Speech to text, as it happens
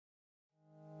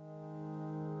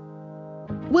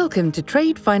Welcome to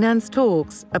Trade Finance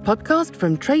Talks, a podcast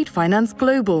from Trade Finance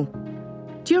Global.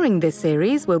 During this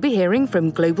series, we'll be hearing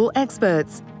from global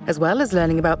experts, as well as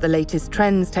learning about the latest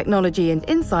trends, technology, and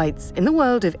insights in the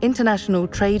world of international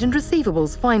trade and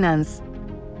receivables finance.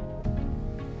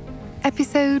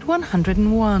 Episode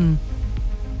 101.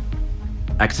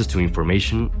 Access to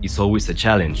information is always a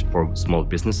challenge for small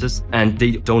businesses, and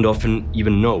they don't often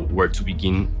even know where to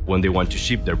begin when they want to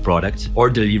ship their product or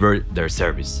deliver their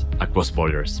service across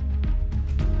borders.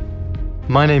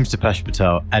 My name's Dipesh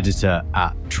Patel, editor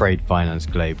at Trade Finance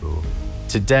Global.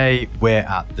 Today, we're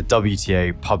at the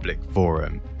WTO Public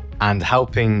Forum, and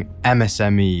helping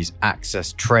MSMEs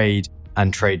access trade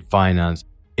and trade finance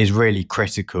is really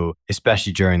critical,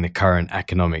 especially during the current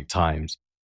economic times.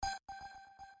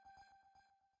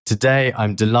 Today,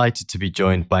 I'm delighted to be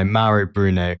joined by Mauro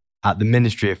Bruno at the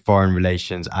Ministry of Foreign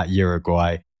Relations at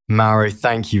Uruguay. Mauro,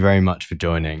 thank you very much for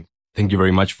joining. Thank you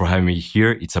very much for having me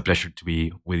here. It's a pleasure to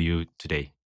be with you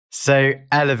today. So,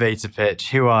 elevator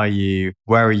pitch, who are you,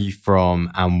 where are you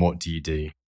from, and what do you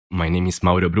do? My name is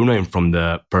Mauro Bruno. I'm from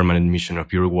the Permanent Mission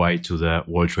of Uruguay to the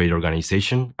World Trade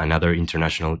Organization and other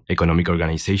international economic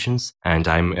organizations. And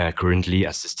I'm currently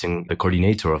assisting the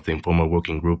coordinator of the informal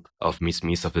working group of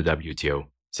MISMEs of the WTO.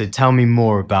 So tell me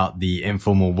more about the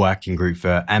informal working group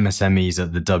for MSMEs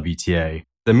at the WTO.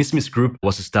 The MISMEs group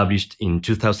was established in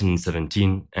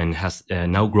 2017 and has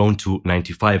now grown to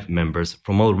 95 members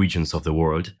from all regions of the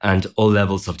world and all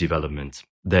levels of development.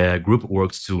 The group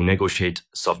works to negotiate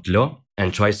soft law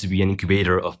and tries to be an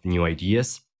incubator of new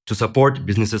ideas to support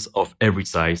businesses of every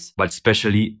size, but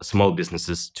especially small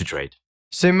businesses to trade.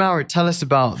 So Mauro, tell us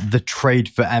about the Trade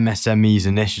for MSMEs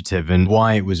initiative and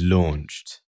why it was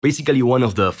launched. Basically, one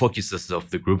of the focuses of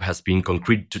the group has been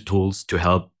concrete tools to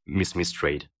help MISMEs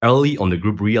trade. Early on, the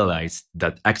group realized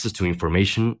that access to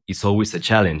information is always a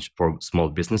challenge for small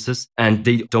businesses, and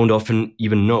they don't often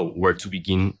even know where to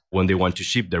begin when they want to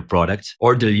ship their product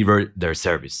or deliver their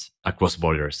service across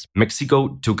borders.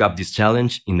 Mexico took up this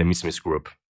challenge in the MISMEs group.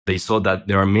 They saw that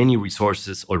there are many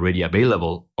resources already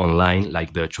available online,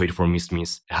 like the Trade for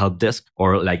MISMEs help desk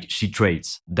or like She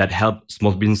Trades, that help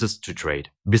small businesses to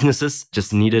trade. Businesses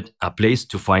just needed a place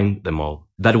to find them all.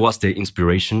 That was the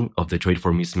inspiration of the Trade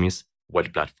for MISMEs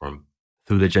web platform.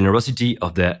 Through the generosity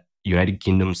of the United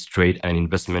Kingdom's Trade and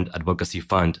Investment Advocacy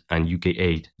Fund and UK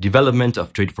Aid, development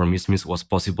of Trade for MISMEs was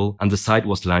possible, and the site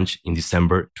was launched in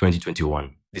December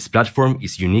 2021. This platform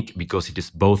is unique because it is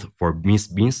both for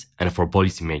MISMEs and for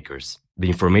policymakers. The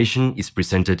information is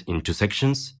presented in two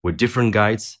sections with different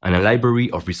guides and a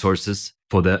library of resources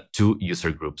for the two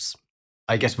user groups.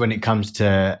 I guess when it comes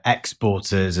to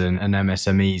exporters and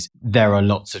MSMEs, there are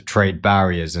lots of trade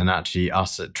barriers. And actually,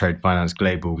 us at Trade Finance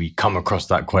Global, we come across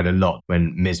that quite a lot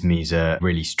when MSMEs are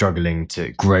really struggling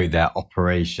to grow their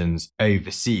operations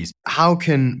overseas. How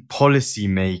can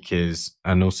policymakers,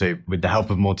 and also with the help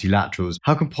of multilaterals,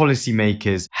 how can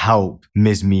policymakers help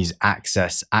MSMEs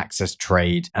access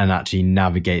trade and actually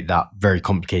navigate that very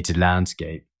complicated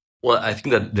landscape? Well, I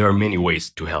think that there are many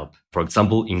ways to help. For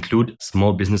example, include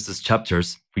small businesses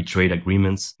chapters, free trade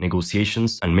agreements,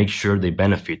 negotiations, and make sure they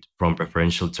benefit from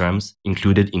preferential terms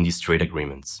included in these trade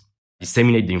agreements.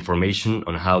 Disseminate the information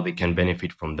on how they can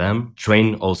benefit from them.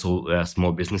 Train also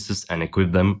small businesses and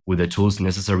equip them with the tools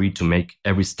necessary to make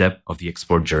every step of the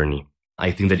export journey. I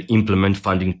think that implement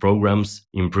funding programs,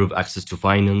 improve access to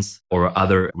finance or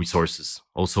other resources.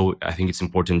 Also, I think it's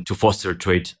important to foster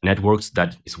trade networks.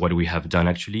 That is what we have done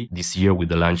actually this year with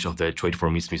the launch of the Trade for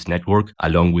MISMEs network,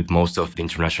 along with most of the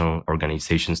international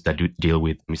organizations that do deal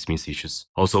with MISMEs issues.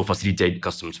 Also, facilitate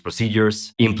customs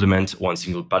procedures, implement one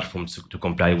single platform to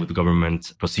comply with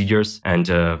government procedures. And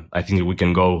I think that we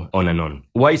can go on and on.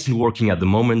 Why isn't it working at the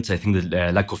moment? I think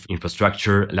that lack of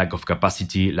infrastructure, lack of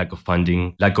capacity, lack of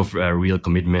funding, lack of real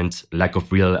commitment, lack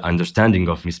of real understanding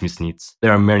of MISMEs needs.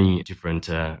 There are many different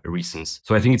reasons.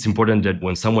 So I think it's important that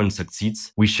when someone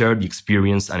succeeds, we share the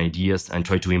experience and ideas and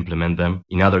try to implement them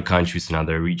in other countries and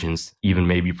other regions, even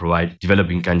maybe provide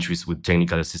developing countries with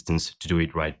technical assistance to do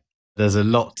it right. There's a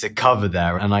lot to cover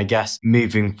there. And I guess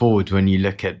moving forward, when you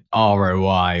look at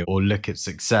ROI or look at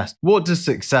success, what does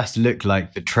success look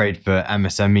like for Trade for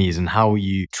MSMEs and how will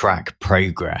you track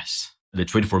progress? The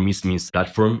Trade for MISMEs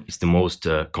platform is the most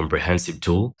comprehensive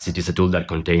tool. It is a tool that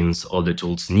contains all the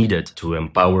tools needed to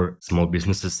empower small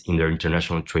businesses in their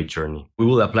international trade journey. We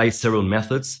will apply several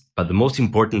methods, but the most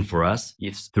important for us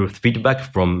is through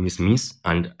feedback from MISMEs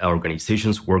and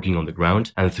organizations working on the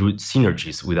ground and through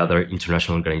synergies with other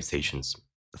international organizations.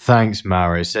 Thanks,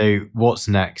 Mauro. So what's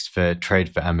next for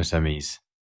Trade for MSMEs?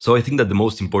 So I think that the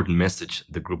most important message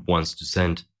the group wants to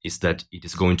send is that it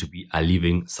is going to be a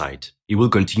living site. It will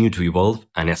continue to evolve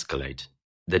and escalate.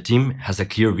 The team has a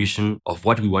clear vision of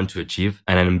what we want to achieve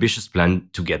and an ambitious plan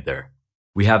to get there.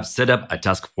 We have set up a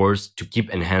task force to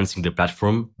keep enhancing the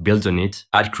platform, build on it,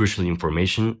 add crucial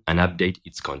information, and update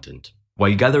its content.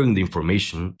 While gathering the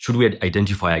information, should we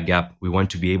identify a gap, we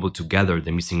want to be able to gather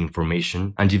the missing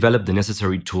information and develop the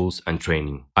necessary tools and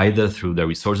training, either through the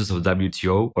resources of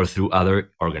WTO or through other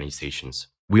organizations.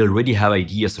 We already have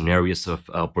ideas on areas of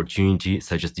opportunity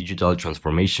such as digital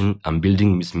transformation and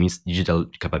building MISM's digital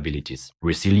capabilities,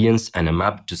 resilience, and a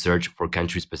map to search for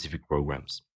country-specific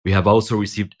programs. We have also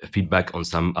received feedback on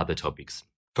some other topics.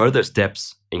 Further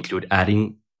steps include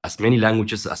adding as many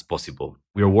languages as possible.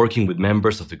 We are working with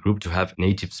members of the group to have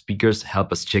native speakers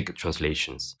help us check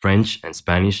translations. French and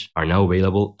Spanish are now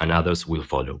available and others will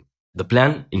follow. The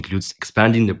plan includes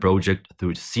expanding the project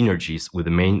through synergies with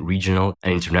the main regional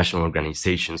and international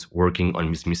organizations working on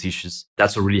MISMIS issues.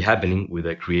 That's already happening with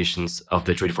the creations of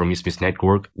the Trade for MISMIS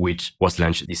network, which was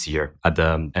launched this year at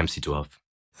the MC12.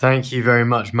 Thank you very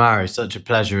much, Mauro. Such a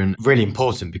pleasure and really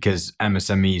important because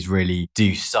MSMEs really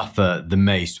do suffer the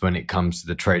most when it comes to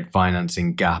the trade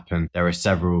financing gap. And there are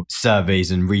several surveys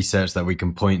and research that we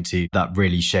can point to that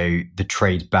really show the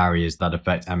trade barriers that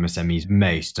affect MSMEs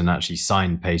most. And actually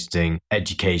signposting,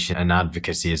 education and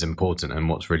advocacy is important. And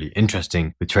what's really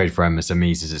interesting with Trade for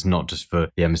MSMEs is it's not just for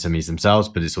the MSMEs themselves,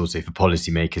 but it's also for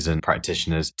policymakers and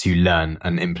practitioners to learn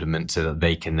and implement so that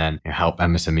they can then help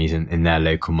MSMEs in their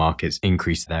local markets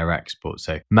increase their exports.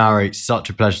 So Mauro, it's such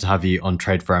a pleasure to have you on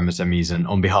Trade for MSMEs, and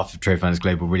on behalf of Trade Finance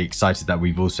Global, really excited that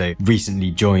we've also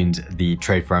recently joined the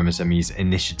Trade for MSMEs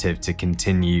initiative to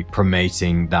continue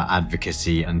promoting that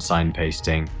advocacy and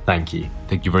signposting. Thank you.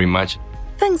 Thank you very much.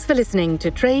 Thanks for listening to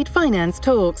Trade Finance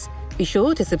Talks. Be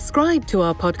sure to subscribe to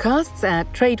our podcasts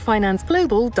at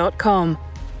tradefinanceglobal.com.